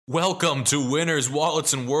Welcome to Winners,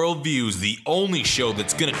 Wallets, and Worldviews, the only show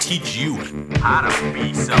that's going to teach you how to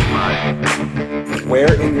be somebody.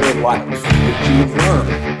 Where in your life did you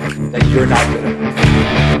learn that you're not good enough?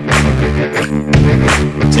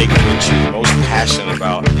 Take what you're most passionate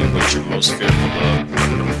about and what you're most fearful of,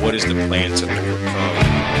 and what is the plan to overcome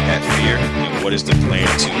that fear, and what is the plan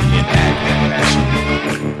to enact that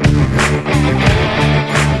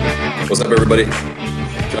passion. What's up, everybody?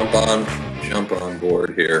 Jump on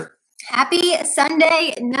board here. Happy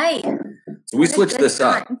Sunday night. So we switched this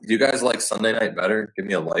up. Do you guys like Sunday night better? Give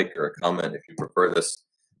me a like or a comment if you prefer this.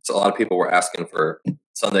 So a lot of people were asking for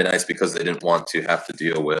Sunday nights because they didn't want to have to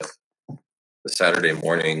deal with the Saturday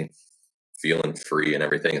morning feeling free and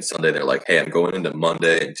everything. And Sunday they're like, hey, I'm going into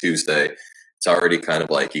Monday and Tuesday. It's already kind of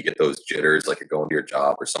like you get those jitters, like you're going to your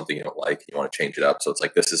job or something you don't like and you want to change it up. So it's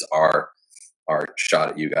like this is our shot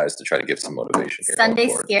at you guys to try to give some motivation here. Sunday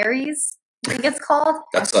scaries, I think it's called.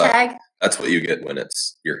 That's what you get when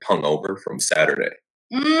you're hungover from Saturday.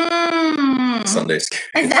 Sunday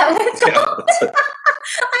scaries. Is that what it's called? I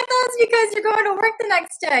thought it's because you're going to work the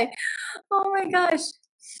next day. Oh my gosh.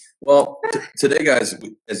 Well, today, guys,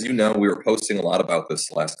 as you know, we were posting a lot about this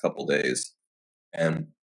the last couple days, and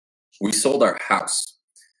we sold our house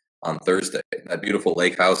on Thursday. That beautiful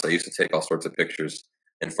lake house. I used to take all sorts of pictures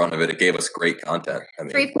in front of it. It gave us great content. I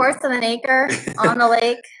mean, 3/4 of an acre on the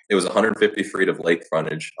lake. It was 150 feet of lake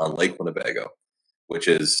frontage on Lake Winnebago, which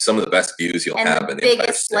is some of the best views you'll have in the entire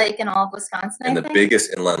biggest state. lake in all of Wisconsin. And the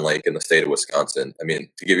biggest inland lake in the state of Wisconsin. I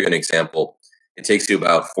mean, to give you an example, it takes you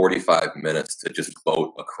about 45 minutes to just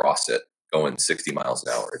boat across it, going 60 miles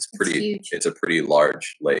an hour. It's huge. It's a pretty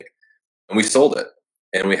large lake, and we sold it.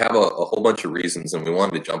 And we have a whole bunch of reasons, and we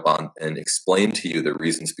wanted to jump on and explain to you the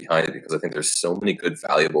reasons behind it, because I think there's so many good,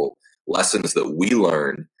 valuable lessons that we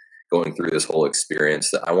learned going through this whole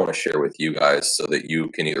experience that I want to share with you guys so that you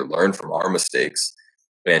can either learn from our mistakes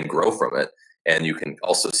and grow from it, and you can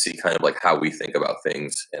also see kind of like how we think about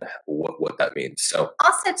things and what that means. So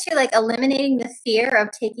also, too, like eliminating the fear of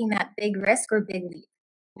taking that big risk or big leap.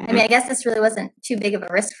 Mm-hmm. I mean, I guess this really wasn't too big of a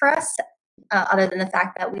risk for us, other than the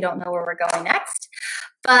fact that we don't know where we're going next.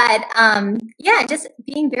 But just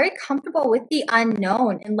being very comfortable with the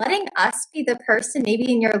unknown and letting us be the person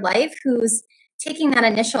maybe in your life who's taking that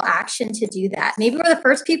initial action to do that. Maybe we're the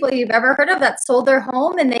first people you've ever heard of that sold their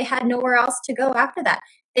home and they had nowhere else to go after that.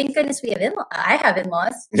 Thank goodness we have in-laws. I have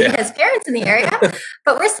in-laws. Yeah. He has parents in the area,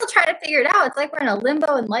 but we're still trying to figure it out. It's like we're in a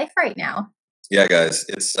limbo in life right now. Yeah, guys,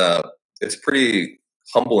 it's pretty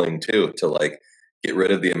humbling too to like get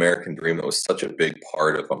rid of the American dream that was such a big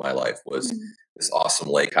part of my life was this awesome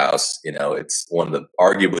lake house. You know, it's one of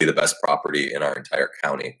arguably the best property in our entire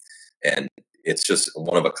county. And it's just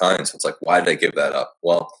one of a kind. So it's like, why did I give that up?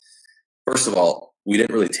 Well, first of all, we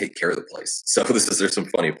didn't really take care of the place. So there's some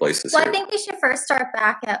funny places here. I think we should first start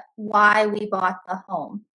back at why we bought the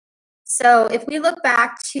home. So if we look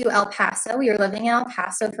back to El Paso, we were living in El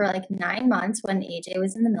Paso for like 9 months when AJ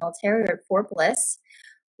was in the military. We were at Fort Bliss.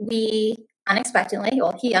 He unexpectedly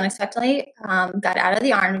got out of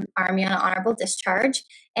the Army on an honorable discharge.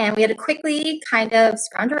 And we had to quickly kind of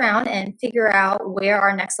scrounge around and figure out where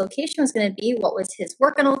our next location was going to be, what was his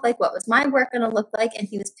work going to look like, what was my work going to look like. And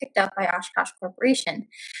he was picked up by Oshkosh Corporation.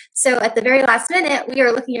 So at the very last minute, we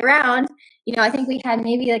were looking around. You know, I think we had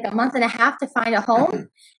maybe like a month and a half to find a home.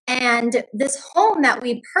 And this home that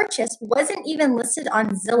we purchased wasn't even listed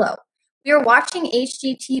on Zillow. We were watching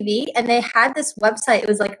HGTV and they had this website. It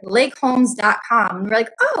was like lakehomes.com. And we're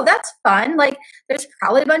like, oh, that's fun. Like there's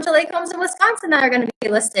probably a bunch of lake homes in Wisconsin that are going to be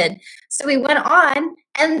listed. So we went on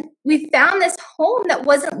and we found this home that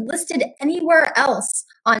wasn't listed anywhere else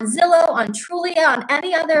on Zillow, on Trulia, on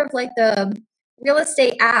any other of like the real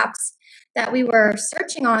estate apps that we were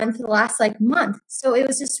searching on for the last like month. So it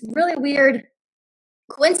was just really weird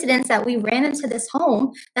coincidence that we ran into this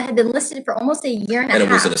home that had been listed for almost a year and a half.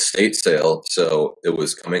 And it was an estate sale, so it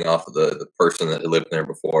was coming off of the person that had lived there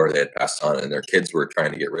before. They had passed on, and their kids were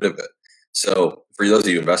trying to get rid of it. So for those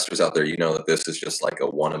of you investors out there, you know that this is just like a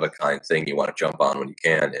one-of-a-kind thing you want to jump on when you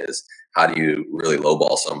can, is how do you really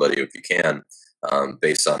lowball somebody if you can,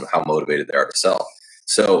 based on how motivated they are to sell.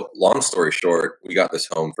 So long story short, we got this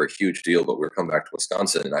home for a huge deal, but we were coming back to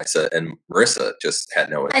Wisconsin, and I said, and Marissa just had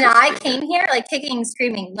no interest. And I came here like kicking and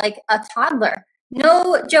screaming like a toddler.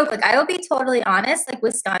 No joke. Like I will be totally honest, like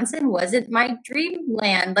Wisconsin wasn't my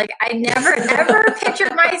dreamland. Like I never ever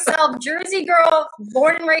pictured myself Jersey girl,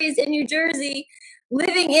 born and raised in New Jersey,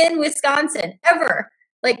 living in Wisconsin ever.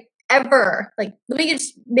 Ever. Like, let me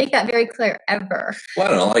just make that very clear. Ever. Well, I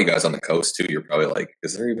don't know. All you guys on the coast too, you're probably like,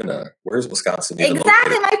 is there even where's Wisconsin even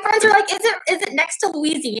exactly. located? My friends are like, is it next to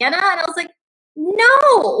Louisiana? And I was like,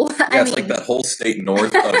 No. Yeah, it's like that whole state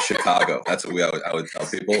north of Chicago. That's what I would tell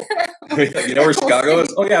people. You know where Chicago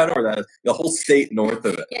is? Oh yeah, I know where that is. The whole state north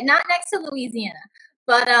of it. Yeah, not next to Louisiana.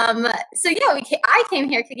 But so yeah, I came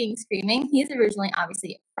here kicking and screaming. He's originally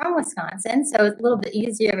obviously from Wisconsin, so it's a little bit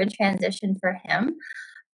easier of a transition for him.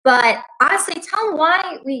 But honestly, tell him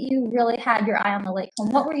why you really had your eye on the lake home.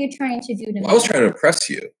 What were you trying to do to? I was trying to impress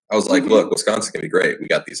you. I was like, look, Wisconsin can be great. We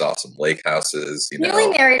got these awesome lake houses. Newly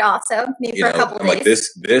married, also maybe for a couple of days. Like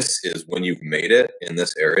this is when you've made it in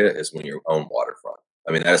this area. Is when you own waterfront.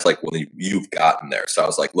 I mean, that's like when you've gotten there. So I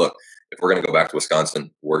was like, look, if we're gonna go back to Wisconsin,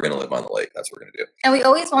 we're gonna live on the lake. That's what we're gonna do. And we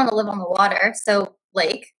always want to live on the water, so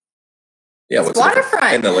lake. Yeah, it's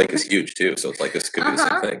waterfront, and the lake is huge too. So it's like this could be the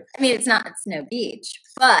same thing. I mean, it's no beach,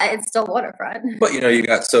 but it's still waterfront. But you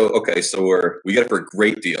got so we got it for a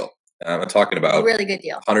great deal. I'm talking about a really good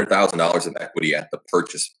deal. $100,000 of equity at the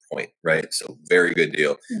purchase point, right? So very good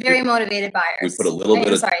deal. Very motivated buyers. We put a little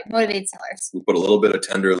motivated sellers. We put a little bit of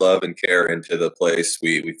tender love and care into the place.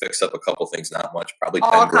 We fixed up a couple things, not much, probably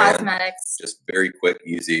all 10 grand. Cosmetics. Just very quick,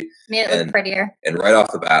 easy. Made it look prettier. And right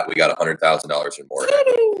off the bat, we got $100,000 or more.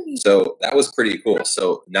 So that was pretty cool.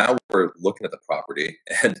 So now we're looking at the property,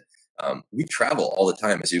 and we travel all the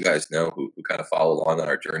time, as you guys know, who kind of follow along on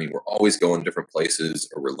our journey. We're always going different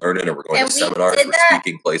places, or we're learning, or we're going to seminars, we're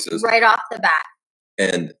speaking places. Right off the bat.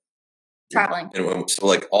 And traveling. And so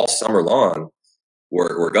like all summer long,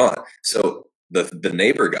 we're gone. So the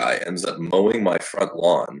neighbor guy ends up mowing my front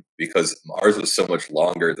lawn because ours was so much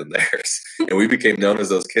longer than theirs. And we became known as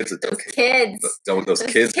those kids that those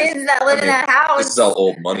kids that live in that house. This is all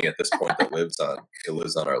old money at this point that lives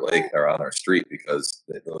on our lake or on our street, because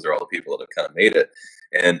those are all the people that have kind of made it.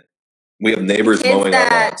 And we have neighbors mowing our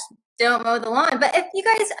lawns. Don't mow the lawn. But if you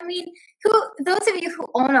guys, I mean, those of you who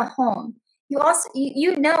own a home, you also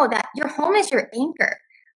you know that your home is your anchor.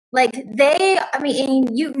 Like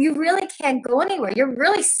you really can't go anywhere. You're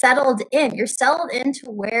really settled in. You're settled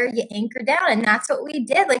into where you anchor down. And that's what we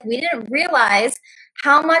did. Like, we didn't realize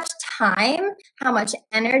how much time, how much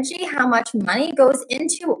energy, how much money goes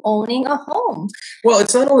into owning a home. Well,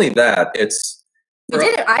 it's not only that,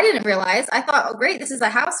 I didn't realize. I thought, oh, great, this is a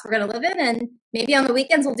house we're going to live in, and maybe on the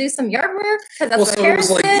weekends we'll do some yard work, because that's what parents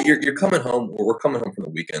did. It was like you're coming home, or we're coming home from the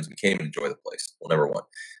weekends. We came and enjoy the place. Well, number one.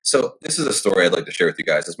 So this is a story I'd like to share with you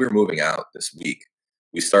guys. As we were moving out this week,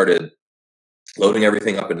 we started loading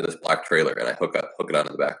everything up into this black trailer, and I hook it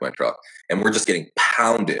onto the back of my truck, and we're just getting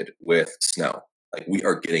pounded with snow. Like, we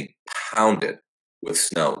are getting pounded with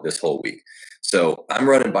snow this whole week. So I'm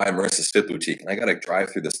running by Marissa's Fit Boutique, and I got to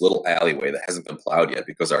drive through this little alleyway that hasn't been plowed yet,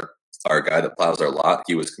 because our guy that plows our lot,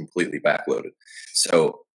 he was completely backloaded.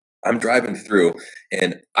 So I'm driving through,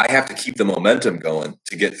 and I have to keep the momentum going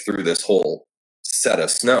to get through this whole set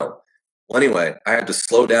of snow. Well, anyway, I had to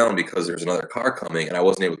slow down because there's another car coming, and I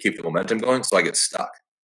wasn't able to keep the momentum going, so I get stuck.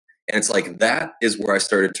 And it's like, that is where I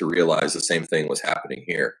started to realize the same thing was happening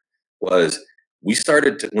here. Was when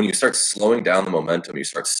you start slowing down the momentum, you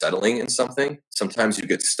start settling in something, sometimes you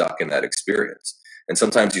get stuck in that experience. And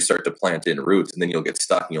sometimes you start to plant in roots, and then you'll get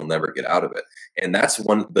stuck and you'll never get out of it. And that's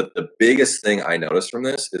the biggest thing I noticed from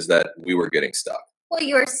this, is that we were getting stuck. Well,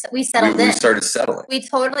 we settled in. We started settling. We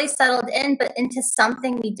totally settled in, but into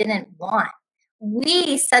something we didn't want.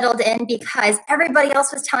 We settled in because everybody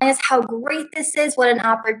else was telling us how great this is, what an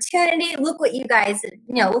opportunity. Look what you guys,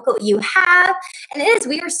 look what you have. And it is,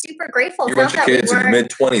 we were super grateful. You're a bunch of kids in the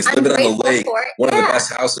mid-20s living on the lake, one of the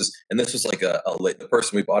best houses. And this was like the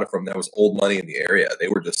person we bought it from, that was old money in the area. They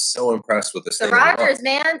were just so impressed with this thing. The Rogers,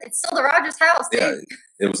 man. It's still the Rogers house. Yeah,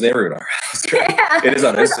 it was never in our house. Yeah. It is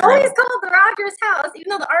on Instagram. It was always called the Rogers house. Even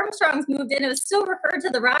though the Armstrongs moved in, it was still referred to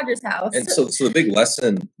the Rogers house. And so the big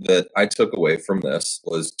lesson that I took away from this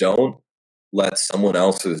was, don't let someone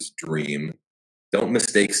else's dream, don't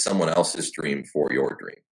mistake someone else's dream for your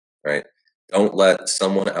dream, right? Don't let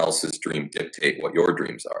someone else's dream dictate what your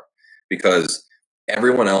dreams are, because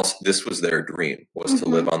everyone else, this was their dream, was to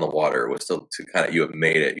live on the water, was to kind of, you have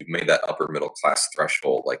made it, you've made that upper middle class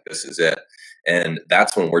threshold, like, this is it. And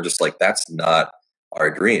that's when we're just like, that's not our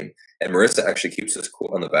dream. And Marissa actually keeps this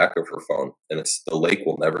quote on the back of her phone, and it's, the lake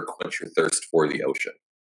will never quench your thirst for the ocean.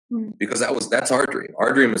 Because that's our dream.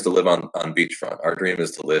 Our dream is to live on beachfront. Our dream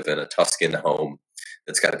is to live in a Tuscan home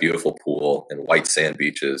that's got a beautiful pool and white sand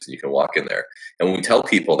beaches, and you can walk in there. And when we tell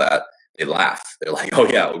people that, they laugh. They're like, oh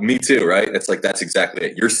yeah, me too, right? It's like, that's exactly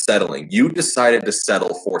it. You're settling. You decided to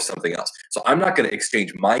settle for something else. So I'm not going to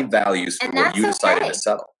exchange my values for what you decided to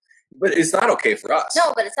settle. But it's not okay for us.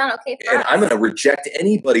 No, but it's not okay for us. And I'm going to reject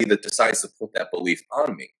anybody that decides to put that belief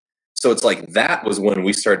on me. So it's like, that was when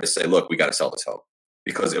we started to say, look, we got to sell this home,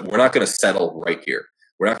 because we're not going to settle right here.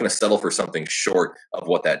 We're not going to settle for something short of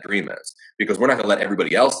what that dream is, because we're not going to let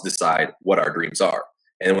everybody else decide what our dreams are.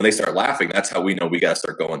 And when they start laughing, that's how we know we got to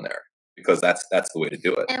start going there, because that's the way to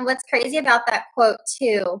do it. And what's crazy about that quote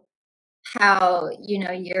too, how,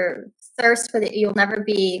 your thirst for you'll never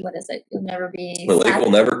be, what is it? You'll never be. The lake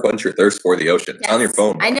will never quench your thirst for the ocean. It's on your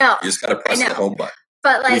phone. I know. You just got to press the home button.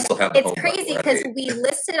 But like, it's crazy because we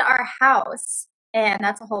listed our house, and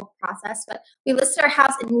that's a whole process, but we listed our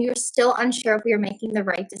house and we were still unsure if we were making the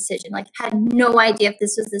right decision. Like, had no idea if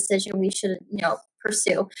this was the decision we should,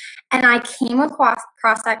 pursue. And I came across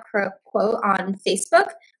that quote on Facebook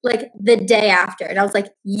like the day after. And I was like,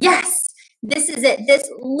 yes, this is it. This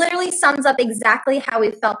literally sums up exactly how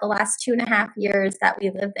we felt the last 2.5 years that we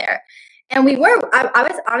lived there. And I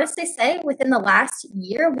would honestly say within the last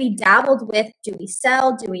year, we dabbled with, do we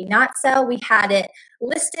sell? Do we not sell? We had it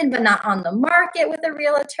listed, but not on the market with a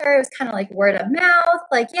realtor. It was kind of like word of mouth.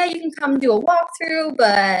 Like, yeah, you can come do a walkthrough,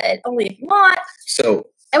 but only if you want.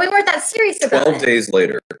 And we weren't that serious about it. 12 days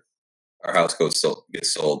later, our house gets sold.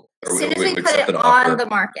 As soon as we put it on the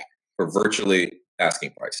market. For virtually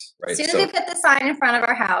asking price, right? As soon as we put the sign in front of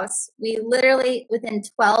our house, we literally, within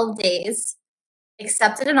 12 days,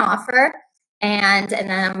 accepted an offer, and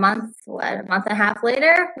then a month and a half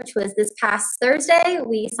later, which was this past Thursday,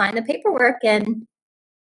 we signed the paperwork. And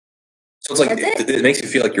so it's like it makes you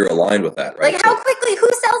feel like you're aligned with that, right? Like, how quickly? Who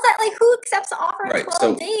sells that? Like, who accepts an offer in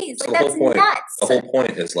 12 days? Like, that's nuts. The whole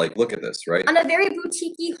point is like, look at this, right? On a very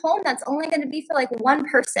boutique home that's only going to be for like one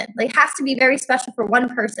person. Like, it has to be very special for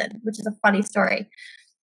one person, which is a funny story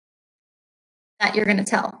that you're going to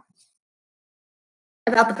tell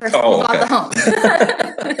about the person who bought the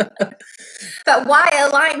home. But why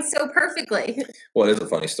align so perfectly? Well, it is a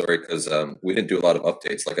funny story because we didn't do a lot of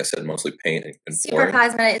updates. Like I said, mostly paint and super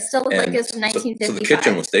cosmetic. It still looked like it was from 1955. So the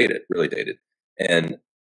kitchen was dated, really dated. And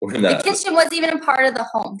when the kitchen wasn't even a part of the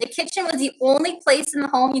home. The kitchen was the only place in the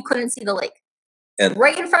home you couldn't see the lake. And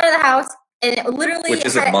right in front of the house. And it literally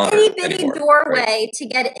had an itty bitty doorway to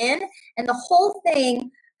get in. And the whole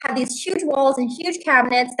thing had these huge walls and huge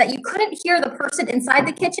cabinets that you couldn't hear the person inside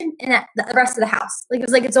the kitchen and the rest of the house. Like, it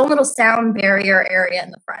was like its own little sound barrier area in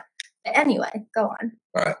the front. But anyway, go on.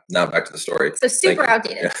 All right, now back to the story. So super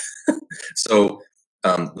outdated. Yeah. So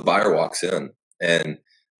the buyer walks in and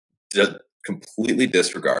just completely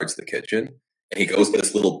disregards the kitchen. And he goes to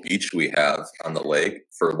this little beach we have on the lake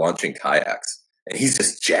for launching kayaks. And he's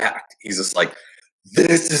just jacked. He's just like,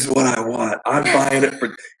 this is what I want. I'm buying it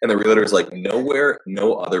for. And the realtor is like, nowhere,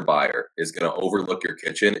 no other buyer is going to overlook your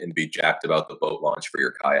kitchen and be jacked about the boat launch for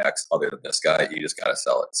your kayaks other than this guy. You just got to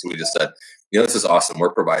sell it. So we just said, this is awesome.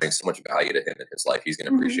 We're providing so much value to him in his life. He's going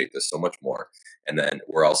to appreciate this so much more. And then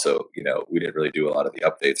we're also, we didn't really do a lot of the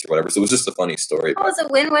updates or whatever. So it was just a funny story. It was a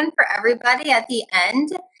win-win for everybody at the end.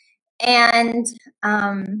 And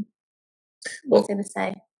what was I going to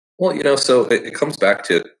say? Well, so it comes back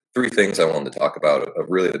to 3 things I wanted to talk about of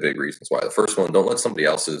really the big reasons why. The first one, don't let somebody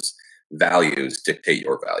else's values dictate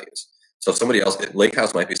your values. So if somebody else, Lake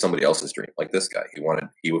House might be somebody else's dream, like this guy. He wanted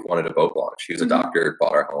a boat launch. He was a doctor,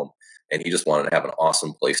 bought our home, and he just wanted to have an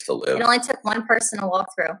awesome place to live. It only took one person to walk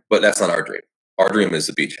through. But that's not our dream. Our dream is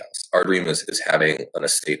the beach house. Our dream is having an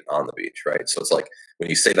estate on the beach, right? So it's like when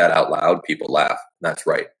you say that out loud, people laugh. That's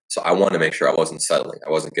right. So I wanted to make sure I wasn't settling. I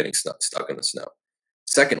wasn't getting stuck in the snow.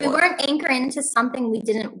 We weren't anchoring into something we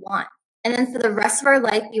didn't want. And then for the rest of our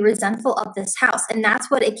life, be resentful of this house. And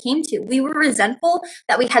that's what it came to. We were resentful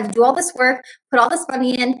that we had to do all this work, put all this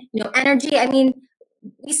money in, energy. I mean,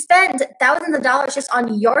 we spent thousands of dollars just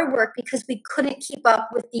on yard work because we couldn't keep up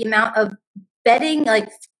with the amount of bedding, like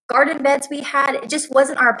garden beds we had. It just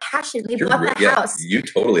wasn't our passion. We bought the house. You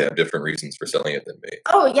totally have different reasons for selling it than me.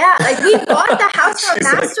 Oh yeah, like we bought the house for a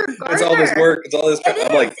master gardener. It's all this work. It's all this.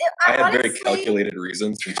 I'm like, I have very calculated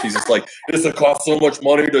reasons. And she's just like, this will cost so much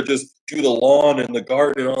money to just do the lawn and the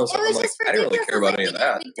garden and all this. It was just ridiculous. I didn't really care about any of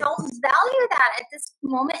that. We don't value that at this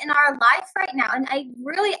moment in our life right now, and I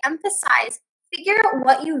really emphasize. Figure out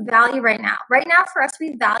what you value right now. Right now, for us,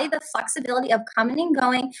 we value the flexibility of coming and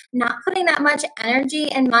going, not putting that much energy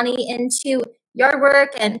and money into yard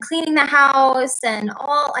work and cleaning the house and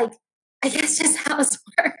all, I guess, just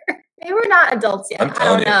housework. Maybe we're not adults yet. I'm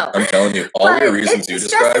telling you, all your reasons you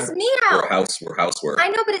described were housework. I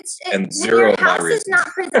know, but when your house is not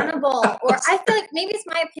presentable, or I feel like maybe it's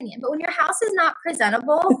my opinion, but when your house is not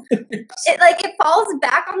presentable, it falls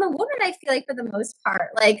back on the woman. I feel like for the most part,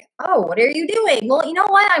 like, oh, what are you doing? Well, you know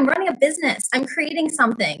what? I'm running a business. I'm creating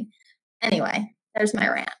something. Anyway, there's my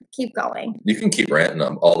rant. Keep going. You can keep ranting.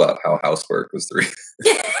 I'm all about how housework was the reason.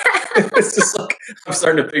 It's just like I'm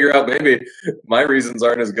starting to figure out maybe my reasons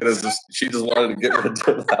aren't as good as she just wanted to get rid of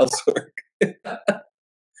the housework.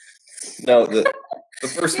 No, the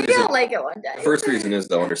first Maybe reason I'll like it one day. the first reason is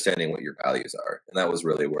though understanding what your values are, and that was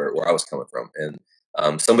really where I was coming from. And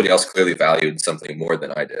somebody else clearly valued something more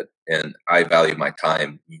than I did, and I value my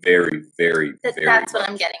time very, very, very. That's what much.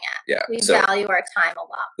 I'm getting at. Yeah. We So value our time a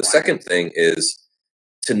lot. the more. second thing is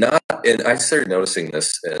to not, and I started noticing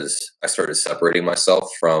this as I started separating myself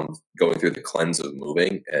from going through the cleanse of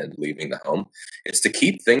moving and leaving the home. It's to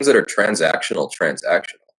keep things that are transactional.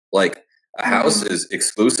 Like a house is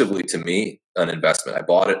exclusively to me an investment. I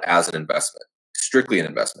bought it as an investment, strictly an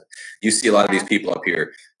investment. You see a lot of these people up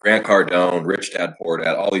here, Grant Cardone, Rich Dad, Poor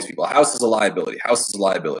Dad, all these people. House is a liability. House is a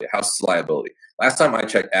liability. House is a liability. Last time I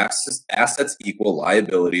checked, assets equal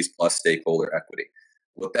liabilities plus stakeholder equity.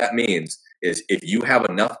 What that means is if you have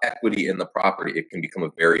enough equity in the property, it can become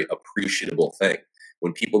a very appreciable thing.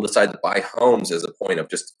 When people decide to buy homes as a point of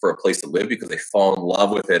just for a place to live because they fall in love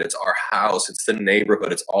with it, it's our house, it's the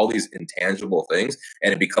neighborhood, it's all these intangible things,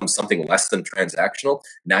 and it becomes something less than transactional.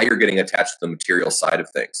 Now you're getting attached to the material side of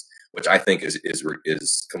things, which I think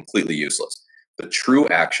is completely useless. The true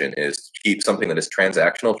action is to keep something that is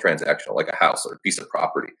transactional, like a house or a piece of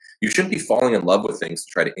property. You shouldn't be falling in love with things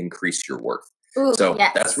to try to increase your worth. Ooh, So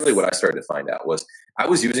yes. that's really what I started to find out was I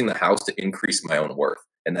was using the house to increase my own worth.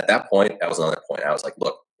 And at that point, that was another point. I was like,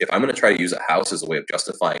 look, if I'm going to try to use a house as a way of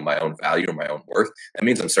justifying my own value or my own worth, that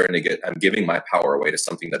means I'm giving my power away to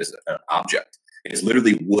something that is an object. It is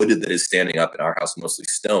literally wood that is standing up in our house, mostly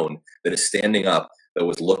stone, that is standing up, that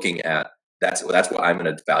was looking at, that's what I'm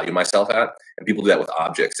going to value myself at. And people do that with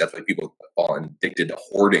objects. That's why people fall addicted to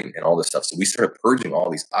hoarding and all this stuff. So we started purging all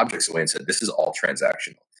these objects away and said, this is all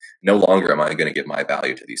transactional. No longer am I going to give my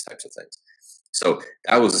value to these types of things. So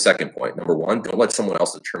that was the second point. Number one, don't let someone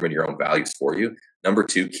else determine your own values for you. Number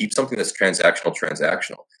two, keep something that's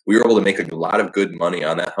transactional. We were able to make a lot of good money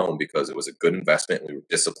on that home because it was a good investment. We were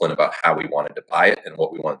disciplined about how we wanted to buy it and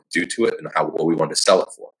what we wanted to do to it and what we wanted to sell it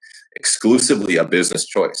for. Exclusively a business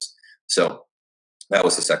choice. So that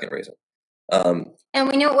was the second reason. And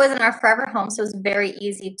we knew it wasn't our forever home, so it was very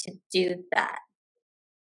easy to do that.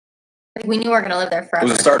 Like we knew we were going to live there forever. It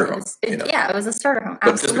was a starter home. Yeah, it was a starter home.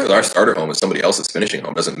 But just because our starter home is somebody else's finishing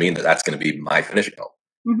home doesn't mean that that's going to be my finishing home.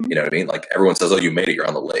 Mm-hmm. You know what I mean? Like everyone says, oh, you made it, you're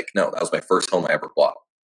on the lake. No, that was my first home I ever bought.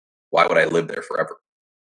 Why would I live there forever?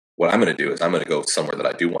 What I'm going to do is I'm going to go somewhere that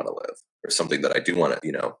I do want to live or something that I do want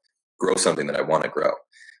to, grow something that I want to grow.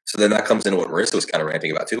 So then that comes into what Marissa was kind of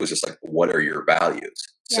ranting about too. It was just like, what are your values?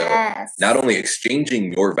 So not only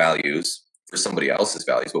exchanging your values for somebody else's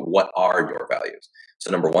values, but what are your values? So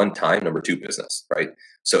number one, time. Number two, business, right?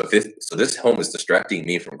 So so this home is distracting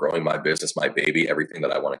me from growing my business, my baby, everything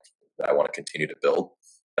that I want to continue to build.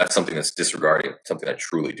 That's something that's disregarding something I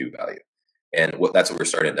truly do value. And that's what we're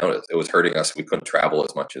starting to notice. It was hurting us. We couldn't travel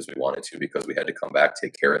as much as we wanted to because we had to come back,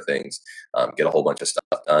 take care of things, get a whole bunch of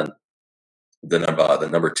stuff done. The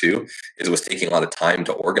number two is it was taking a lot of time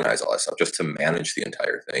to organize all that stuff, just to manage the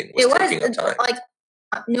entire thing. It was taking up time. Like,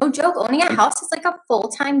 no joke, owning a house is like a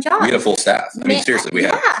full-time job. We had a full staff. I mean, seriously, we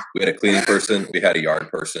had a cleaning person, we had a yard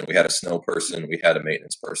person, we had a snow person, we had a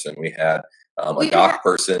maintenance person, we had a dock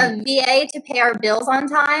person, a VA to pay our bills on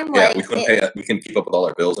time. Yeah, we couldn't keep up with all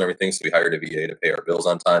our bills and everything, so we hired a VA to pay our bills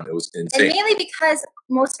on time. It was insane. And mainly because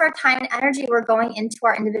most of our time and energy were going into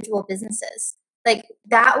our individual businesses. Like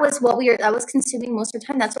that was consuming most of our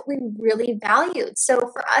time. That's what we really valued. So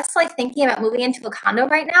for us, like thinking about moving into a condo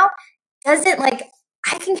right now,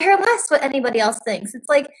 I can care less what anybody else thinks. It's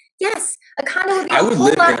like, yes, a condo would be a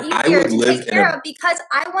whole lot easier to take care of because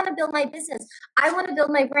I want to build my business. I want to build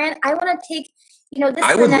my brand. I want to take, this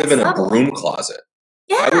I to the next level. I would live in a broom closet.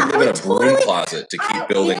 Yeah, I would live in a broom closet to keep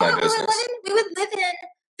building my business. We would live in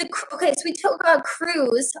so we took a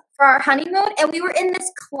cruise for our honeymoon and we were in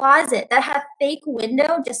this closet that had a fake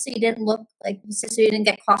window just so you didn't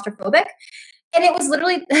get claustrophobic. And it was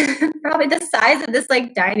literally probably the size of this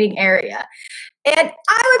like dining area. And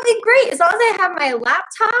I would be great as long as I have my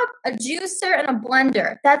laptop, a juicer, and a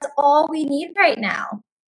blender. That's all we need right now.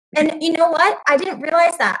 And you know what? I didn't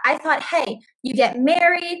realize that. I thought, hey, you get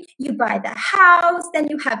married, you buy the house, then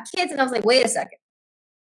you have kids. And I was like, wait a second.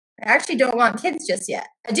 I actually don't want kids just yet.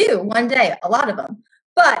 I do one day, a lot of them.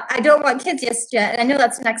 But I don't want kids just yet. And I know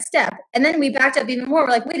that's the next step. And then we backed up even more.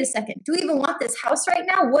 We're like, wait a second. Do we even want this house right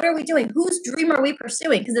now? What are we doing? Whose dream are we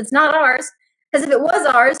pursuing? Because it's not ours. Because if it was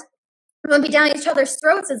ours, we wouldn't be down each other's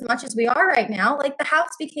throats as much as we are right now. Like the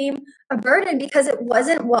house became a burden because it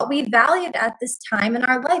wasn't what we valued at this time in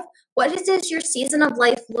our life. What does your season of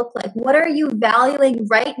life look like? What are you valuing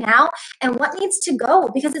right now? And what needs to go?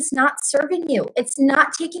 Because it's not serving you. It's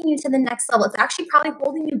not taking you to the next level. It's actually probably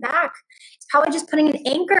holding you back. It's probably just putting an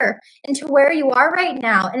anchor into where you are right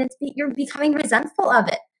now. And you're becoming resentful of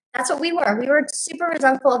it. That's what we were. We were super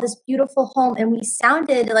resentful of this beautiful home, and we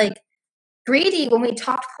sounded like greedy when we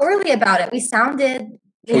talked poorly about it. We sounded,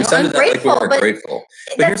 ungrateful, like we weren't grateful.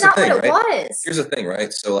 But that's not what it was. Here's the thing,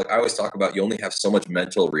 right? So like I always talk about, you only have so much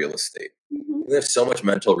mental real estate. Mm-hmm. You have so much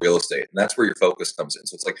mental real estate, and that's where your focus comes in.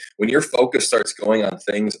 So it's like when your focus starts going on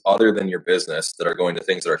things other than your business, that are going to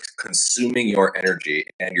things that are consuming your energy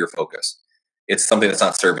and your focus, it's something that's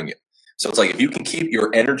not serving you. So it's like if you can keep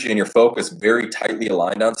your energy and your focus very tightly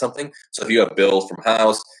aligned on something. So if you have bills from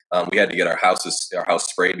house, we had to get our house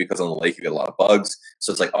sprayed because on the lake you get a lot of bugs.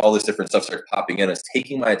 So it's like all this different stuff starts popping in. It's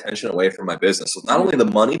taking my attention away from my business. So it's not only the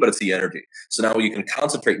money, but it's the energy. So now when you can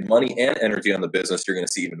concentrate money and energy on the business, you're going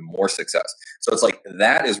to see even more success. So it's like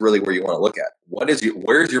that is really where you want to look at.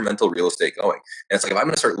 Where's your mental real estate going? And it's like if I'm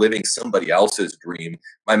going to start living somebody else's dream,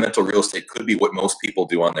 my mental real estate could be what most people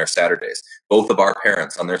do on their Saturdays. Both of our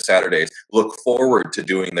parents on their Saturdays look forward to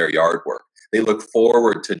doing their yard work. They look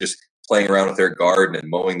forward to just playing around with their garden and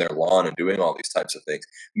mowing their lawn and doing all these types of things.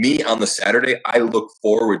 Me on the Saturday, I look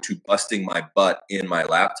forward to busting my butt in my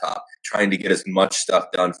laptop, trying to get as much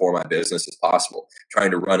stuff done for my business as possible,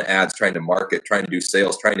 trying to run ads, trying to market, trying to do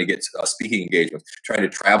sales, trying to get speaking engagements, trying to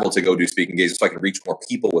travel to go do speaking engagements so I can reach more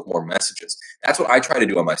people with more messages. That's what I try to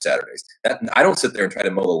do on my Saturdays. I don't sit there and try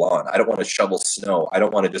to mow the lawn. I don't want to shovel snow. I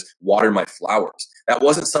don't want to just water my flowers. That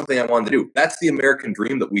wasn't something I wanted to do. That's the American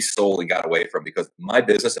dream that we sold and got away from, because my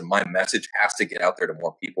business and my message has to get out there to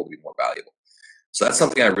more people to be more valuable. So that's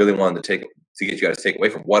something I really wanted to get you guys to take away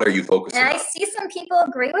from. What are you focusing on? And I see some people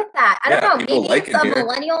agree with that. I don't know. Maybe it's a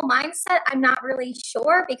millennial mindset. I'm not really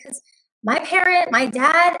sure, because my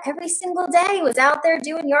dad, every single day was out there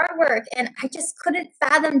doing yard work, and I just couldn't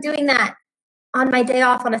fathom doing that on my day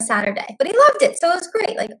off on a Saturday. But he loved it, so it was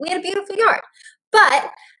great. Like, we had a beautiful yard.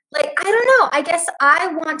 But like, I don't know. I guess I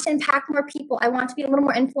want to impact more people. I want to be a little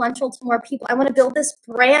more influential to more people. I want to build this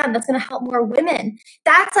brand that's going to help more women.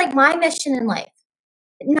 That's like my mission in life.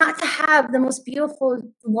 Not to have the most beautiful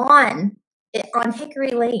lawn on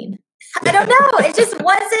Hickory Lane. I don't know. It just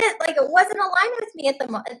wasn't aligned with me at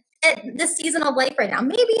this season of life right now.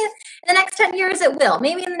 Maybe in the next 10 years it will.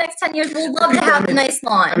 Maybe in the next 10 years we'll love to have a nice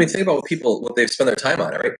lawn. I mean, think about what they've spent their time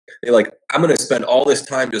on, right? They're like, I'm going to spend all this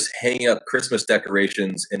time just hanging up Christmas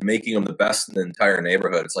decorations and making them the best in the entire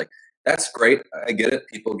neighborhood. It's like, that's great. I get it.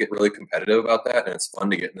 People get really competitive about that, and it's fun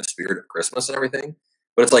to get in the spirit of Christmas and everything.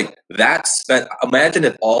 But it's like imagine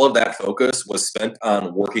if all of that focus was spent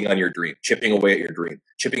on working on your dream, chipping away at your dream,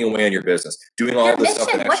 chipping away on your business, doing all this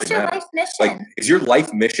stuff that actually What's your matters. life mission? Like, is your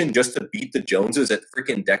life mission just to beat the Joneses at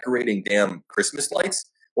freaking decorating damn Christmas lights?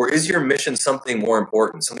 Or is your mission something more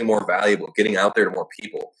important, something more valuable, getting out there to more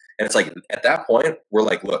people? And it's like, at that point, we're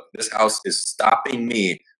like, look, this house is stopping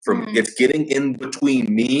me from, it's getting in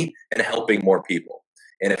between me and helping more people.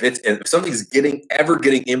 And if something's getting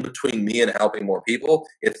in between me and helping more people,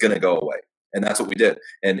 it's going to go away. And that's what we did.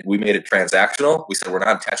 And we made it transactional. We said, we're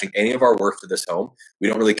not attaching any of our worth to this home. We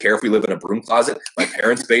don't really care if we live in a broom closet, my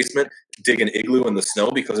parents' basement, dig an igloo in the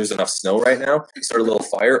snow because there's enough snow right now, start a little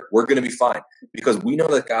fire. We're going to be fine, because we know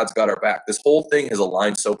that God's got our back. This whole thing is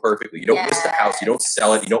aligned so perfectly. You don't list the house. You don't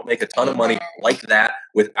sell it. You don't make a ton of money like that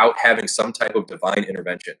without having some type of divine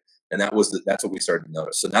intervention. And that's what we started to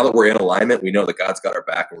notice. So now that we're in alignment, we know that God's got our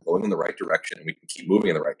back and we're going in the right direction, and we can keep moving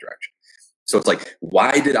in the right direction. So it's like,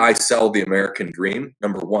 why did I sell the American dream?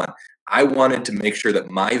 Number one, I wanted to make sure that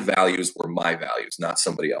my values were my values, not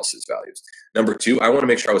somebody else's values. Number two, I want to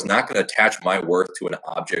make sure I was not going to attach my worth to an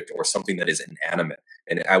object or something that is inanimate.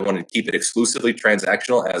 And I wanted to keep it exclusively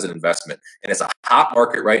transactional as an investment. And it's a hot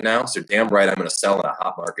market right now, so damn right I'm going to sell in a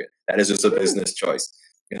hot market. That is just a business choice.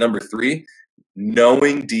 And number three,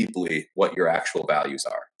 knowing deeply what your actual values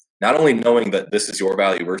are. Not only knowing that this is your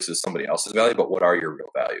value versus somebody else's value, but what are your real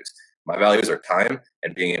values? My values are time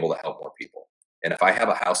and being able to help more people. And if I have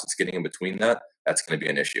a house that's getting in between that, that's going to be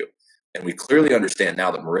an issue. And we clearly understand now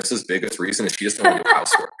that Marissa's biggest reason is she just doesn't want to do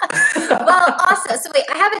housework. Well, also, so wait,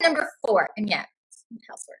 I have a number 4, and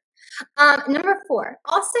housework. Number 4,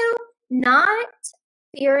 also not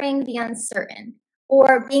fearing the uncertain,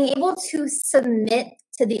 or being able to submit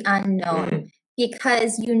to the unknown.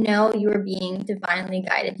 Because you know you are being divinely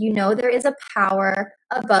guided. You know there is a power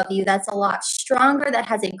above you that's a lot stronger, that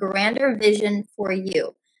has a grander vision for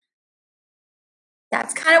you.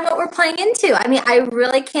 That's kind of what we're playing into. I mean, I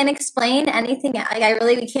really can't explain anything.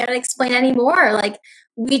 We can't explain anymore. Like,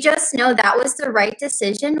 we just know that was the right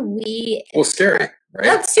decision. Well, scary, right?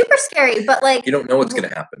 No, it's super scary, but like, you don't know what's going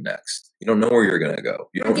to happen next. You don't know where you're going to go.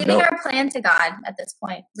 We're giving our plan to God at this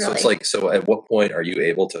point. Really. So it's like, so at what point are you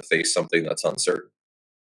able to face something that's uncertain?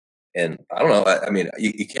 And I don't know. I mean,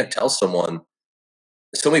 you can't tell someone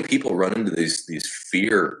so many people run into these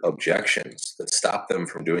fear objections that stop them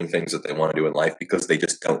from doing things that they want to do in life because they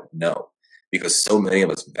just don't know. Because so many of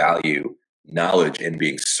us value knowledge and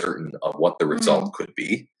being certain of what the result could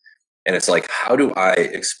be. And it's like, how do I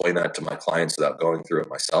explain that to my clients without going through it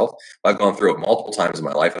myself? I've gone through it multiple times in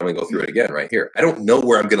my life. I'm going to go through it again right here. I don't know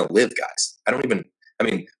where I'm going to live, guys. We're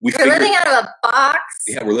living out of a box.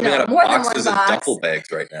 Yeah, we're living out of boxes and duffel bags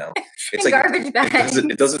right now. It's like garbage bags.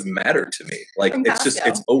 It doesn't matter to me. Like,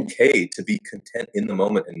 it's okay to be content in the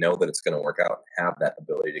moment and know that it's going to work out and have that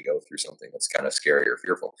ability to go through something that's kind of scary or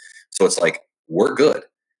fearful. So it's like, we're good.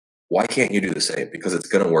 Why can't you do the same? Because it's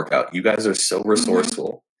going to work out. You guys are so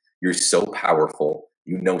resourceful. You're so powerful.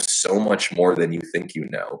 You know so much more than you think you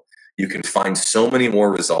know. You can find so many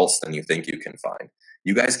more results than you think you can find.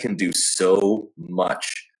 You guys can do so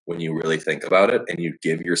much when you really think about it and you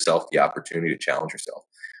give yourself the opportunity to challenge yourself.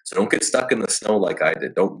 So don't get stuck in the snow like I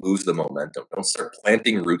did. Don't lose the momentum. Don't start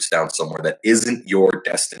planting roots down somewhere that isn't your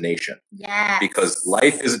destination. Yeah. Because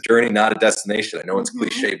life is a journey, not a destination. I know it's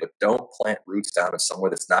cliche, but don't plant roots down in somewhere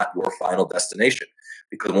that's not your final destination.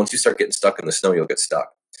 Because once you start getting stuck in the snow, you'll get stuck.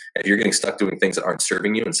 And if you're getting stuck doing things that aren't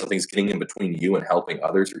serving you and something's getting in between you and helping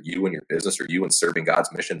others, or you and your business, or you and serving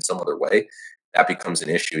God's mission some other way, that becomes an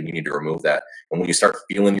issue and you need to remove that. And when you start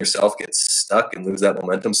feeling yourself get stuck and lose that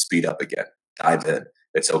momentum, speed up again. Dive in.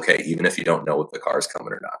 It's okay, even if you don't know if the car's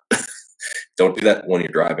coming or not. Don't do that when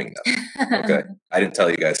you're driving, though. Okay? I didn't tell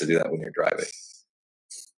you guys to do that when you're driving.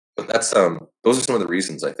 But that's those are some of the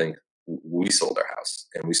reasons I think we sold our house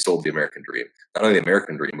and we sold the American dream. Not only the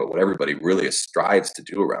American dream, but what everybody really strives to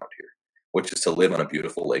do around here, which is to live on a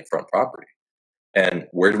beautiful lakefront property. And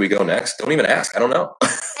where do we go next? Don't even ask. I don't know.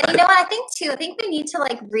 And you know what? I think we need to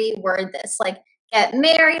like reword this. Like, get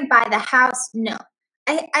married, buy the house. No.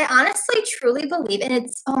 I honestly truly believe, and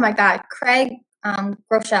it's, oh my God, Craig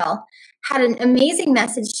Groeschel had an amazing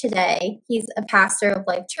message today. He's a pastor of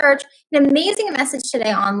Life Church. An amazing message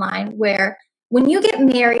today online where when you get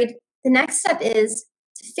married, the next step is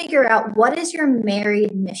to figure out what is your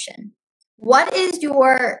married mission. What is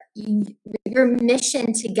your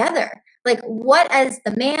mission together? Like, what, as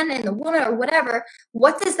the man and the woman or whatever,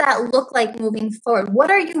 what does that look like moving forward?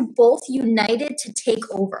 What are you both united to take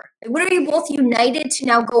over? What are you both united to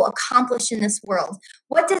now go accomplish in this world?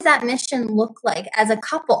 What does that mission look like as a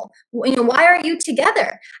couple? You know, why are you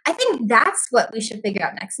together? I think that's what we should figure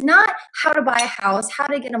out next. Not how to buy a house, how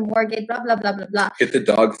to get a mortgage, blah, blah, blah, blah, blah. Get the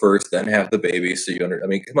dog first, then have the baby. So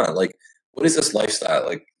come on, like, what is this lifestyle?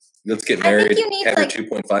 Like, let's get married, have your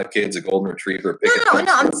 2.5 kids, a golden retriever. No. I'm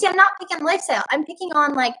not picking lifestyle. I'm picking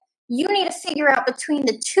on, like, you need to figure out between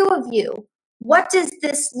the two of you, what does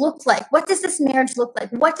this look like? What does this marriage look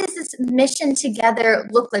like? What does this mission together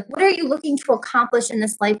look like? What are you looking to accomplish in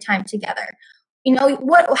this lifetime together? You know,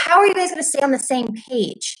 how are you guys going to stay on the same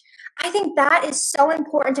page? I think that is so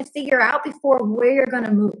important to figure out before where you're going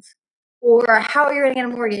to move, or how you're going to get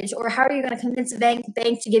a mortgage, or how are you going to convince a bank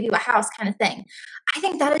to give you a house, kind of thing. I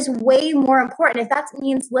think that is way more important. If that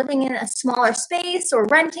means living in a smaller space or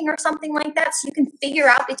renting or something like that, so you can figure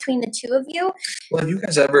out between the two of you. Well, have you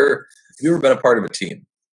ever been a part of a team,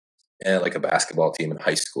 like a basketball team in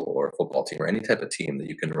high school or a football team or any type of team that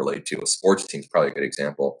you can relate to? A sports team is probably a good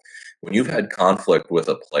example. When you've had conflict with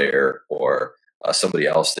a player or somebody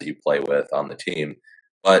else that you play with on the team,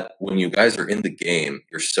 but when you guys are in the game,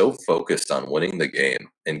 you're so focused on winning the game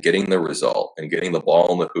and getting the result and getting the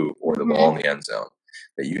ball in the hoop or the ball in the end zone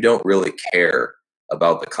that you don't really care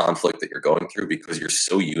about the conflict that you're going through because you're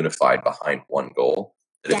so unified behind one goal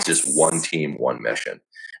that it's just one team, one mission.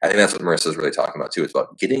 I think that's what Marissa's really talking about too. It's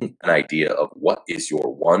about getting an idea of what is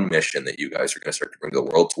your one mission that you guys are going to start to bring to the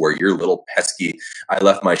world, to where your little pesky,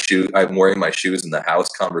 I'm wearing my shoes in the house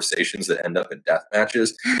conversations that end up in death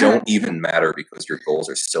matches don't even matter, because your goals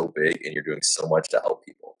are so big and you're doing so much to help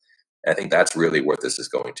people. And I think that's really what this is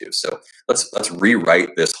going to. So let's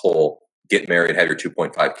rewrite this whole get married, have your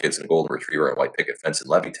 2.5 kids and a golden retriever and a white picket fence in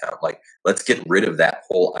Levittown. Like, let's get rid of that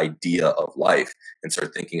whole idea of life and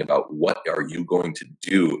start thinking about what are you going to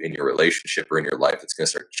do in your relationship or in your life that's going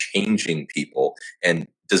to start changing people, and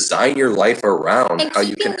design your life around and how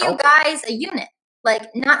you can help. You guys a unit, like,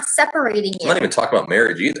 not separating you. I'm not even talking about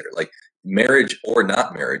marriage either. Like, marriage or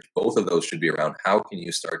not marriage, both of those should be around how can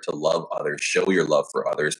you start to love others, show your love for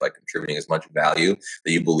others by contributing as much value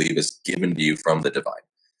that you believe is given to you from the divine.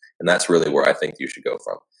 And that's really where I think you should go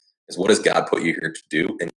from, is what does God put you here to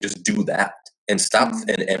do? And just do that and stop.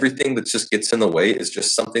 And everything that just gets in the way is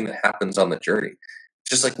just something that happens on the journey.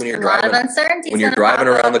 Just like when you're driving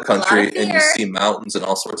around the country and you see mountains and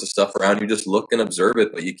all sorts of stuff around, you just look and observe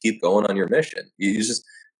it, but you keep going on your mission. You just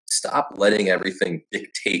stop letting everything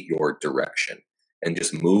dictate your direction. and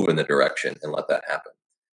just move in the direction and let that happen.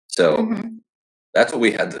 So that's what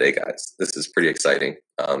we had today, guys. This is pretty exciting.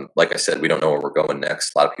 Like I said, we don't know where we're going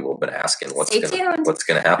next. A lot of people have been asking what's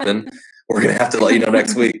going to happen. We're going to have to let you know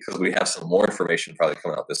next week because we have some more information probably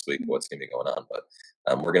coming out this week of what's going to be going on.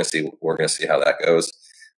 But we're going to see how that goes.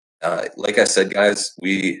 Like I said, guys,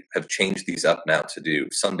 we have changed these up now to do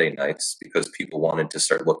Sunday nights because people wanted to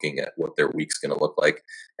start looking at what their week's going to look like,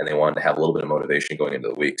 and they wanted to have a little bit of motivation going into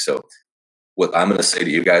the week. So what I'm going to say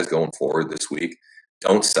to you guys going forward this week,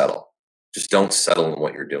 don't settle. Just don't settle in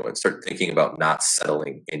what you're doing. Start thinking about not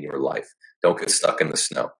settling in your life. Don't get stuck in the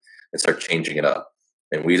snow and start changing it up.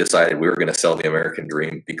 And we decided we were going to sell the American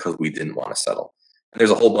dream because we didn't want to settle. And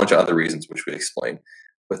there's a whole bunch of other reasons which we explained.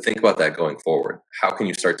 But think about that going forward. How can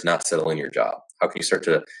you start to not settle in your job? How can you start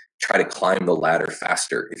to try to climb the ladder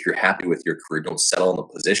faster? If you're happy with your career, don't settle in the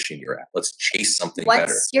position you're at. Let's chase something better.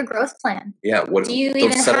 What's your growth plan? Yeah. Do you don't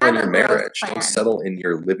even settle have in your a growth marriage. plan? Don't settle in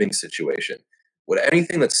your living situation.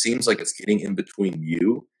 Anything that seems like it's getting in between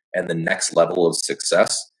you and the next level of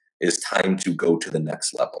success is time to go to the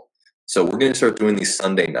next level. So we're going to start doing these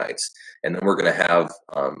Sunday nights, and then we're going to have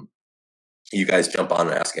you guys jump on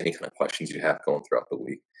and ask any kind of questions you have going throughout the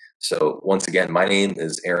week. So once again, my name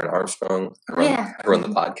is Aaron Armstrong. I run the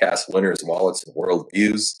podcast Winners, Wallets, and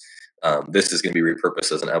Worldviews. This is going to be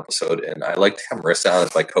repurposed as an episode, and I like to have Marissa on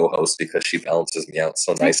as my co-host because she balances me out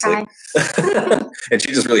so nicely. And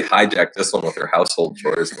she just really hijacked this one with her household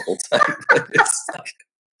chores the whole time.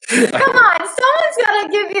 Come on, someone's got to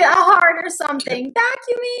give you a heart or something.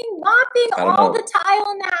 Vacuuming, mopping, all the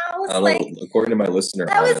tile in the house. I don't know. According to my listener,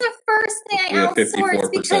 that was the first thing I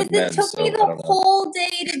outsourced because it took me the whole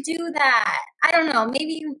day to do that. I don't know.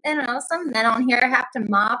 Maybe, some men on here have to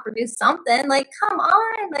mop or do something. Like, come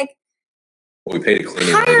on. Like, well, we paid a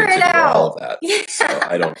cleaning lady to do all of that. Yeah. So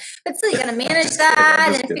I don't. But still, you got to manage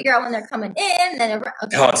that and figure out when they're coming in. Then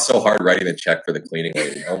Oh, it's so hard writing a check for the cleaning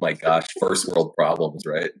lady. Oh my gosh, first world problems,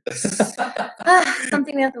 right?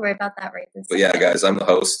 Something we have to worry about that right this But yeah, guys, I'm the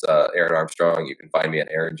host, Aaron Armstrong. You can find me at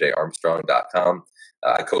aaronjarmstrong.com.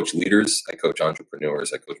 I coach leaders, I coach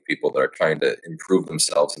entrepreneurs, I coach people that are trying to improve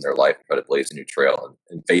themselves in their life and try to blaze a new trail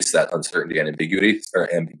and face that uncertainty and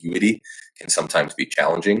ambiguity can sometimes be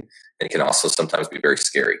challenging and can also sometimes be very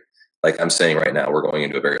scary. Like I'm saying right now, we're going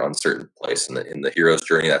into a very uncertain place in the hero's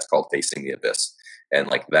journey. That's called facing the abyss. And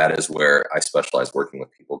like that is where I specialize working with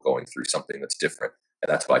people going through something that's different.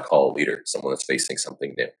 And that's what I call a leader, someone that's facing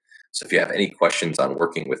something new. So if you have any questions on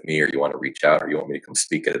working with me or you want to reach out or you want me to come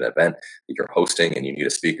speak at an event that you're hosting and you need a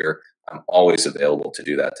speaker, I'm always available to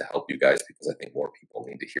do that to help you guys because I think more people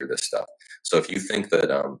need to hear this stuff. So if you think that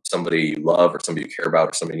somebody you love or somebody you care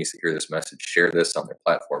about or somebody needs to hear this message, share this on their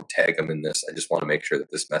platform, tag them in this. I just want to make sure that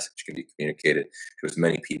this message can be communicated to as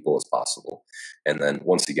many people as possible. And then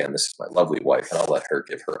once again, this is my lovely wife and I'll let her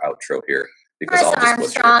give her outro here. Marissa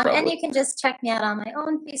Armstrong, and you can just check me out on my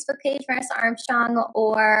own Facebook page, Marissa Armstrong,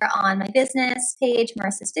 or on my business page,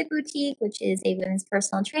 Marissa Stick Boutique, which is a women's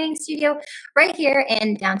personal training studio right here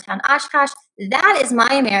in downtown Oshkosh. That is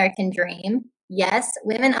my American dream. Yes,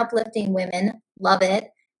 women uplifting women, love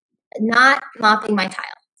it. Not mopping my tile.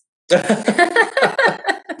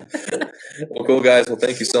 Well, cool, guys. Well,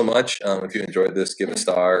 thank you so much. If you enjoyed this, give it a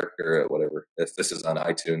star or whatever. If this is on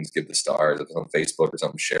iTunes, give the stars. If it's on Facebook or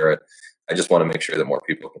something, share it. I just want to make sure that more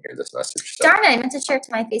people can hear this message. So. Darn it, I meant to share it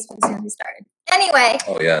to my Facebook as soon as we started. Anyway.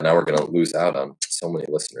 Oh, yeah. Now we're going to lose out on so many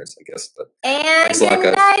listeners, I guess. But and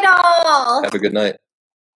good night, all. Have a good night.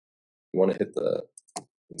 You want to hit the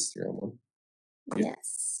Instagram one?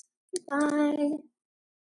 Yes. Bye.